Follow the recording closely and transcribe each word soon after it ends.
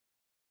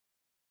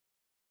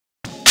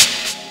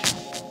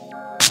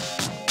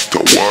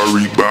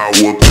worry about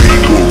what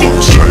people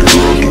gon' say,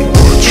 girl, do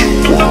what you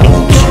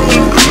want to.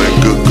 The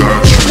liquor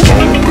got you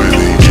open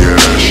and yeah,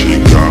 that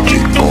shit got me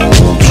on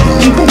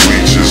too. But we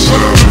just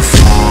having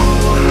fun,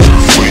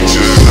 we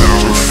just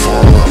having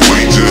fun,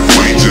 we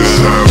just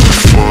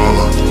having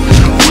fun,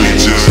 we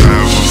just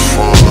having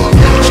fun.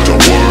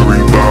 Don't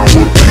worry about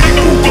what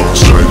people gon'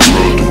 say,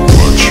 girl, do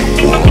what you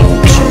want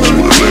to.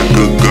 The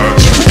liquor got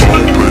you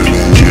open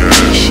and yeah,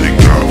 that shit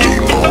got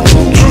me on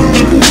too.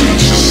 But we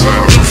just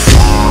having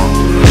fun,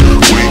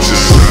 we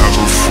just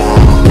having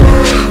fun,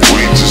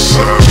 we just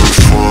having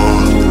fun,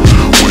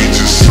 we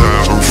just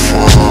having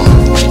fun.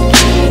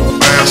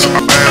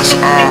 As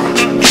I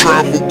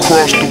travel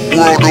across the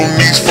world on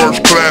these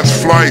first class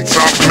flights,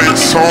 I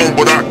miss home,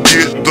 but I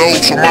get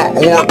those. So my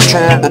heart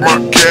torn, but my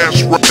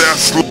cash,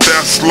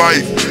 that's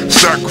life.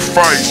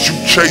 Sacrifice, you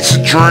chase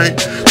a dream,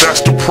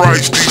 that's the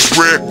price. These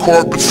red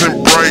carpets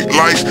and bright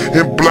lights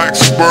in black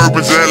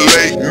Suburbans,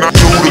 LA, not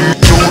new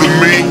to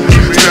me.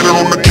 Standing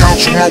on the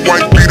couch with my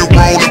white beater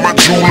on and my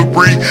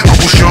jewelry. I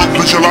was young,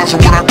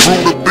 visualizing what I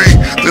grew to be.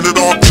 Then it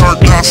all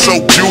turned out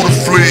so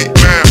beautifully.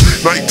 Man,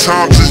 night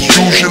times is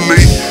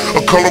usually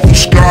a colorful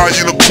sky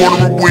and a quarter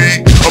of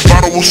weed, a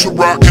bottle of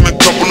Ciroc and a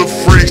couple of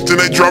freaks.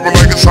 Then they driving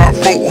like it's hot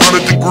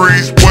 400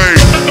 degrees. Wait,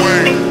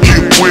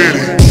 get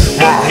with it.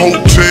 My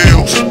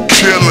hotel's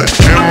killing,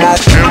 and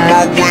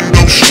my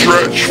window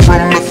stretch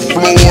from the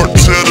floor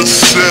to the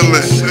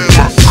ceiling.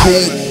 My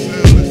coupe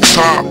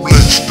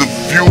topless, the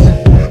view,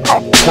 I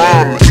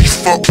promise.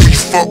 We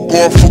fuck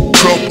off a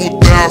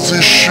couple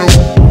thousand shoe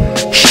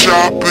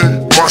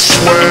shopping. My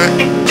swag,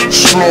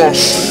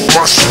 sloss,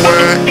 my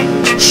swag,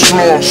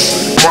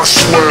 sloss, my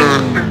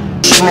swag,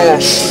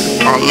 sloss.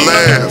 I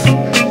laugh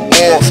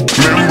off.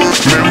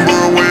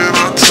 Remember when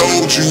I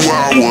told you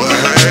I would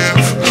have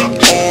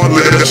all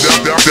this?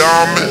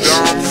 Diamonds,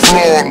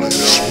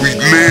 flawless. We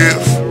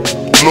live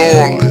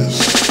lawless.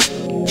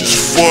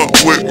 Just fuck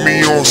with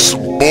me on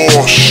some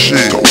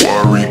bullshit. Don't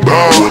worry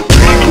about it.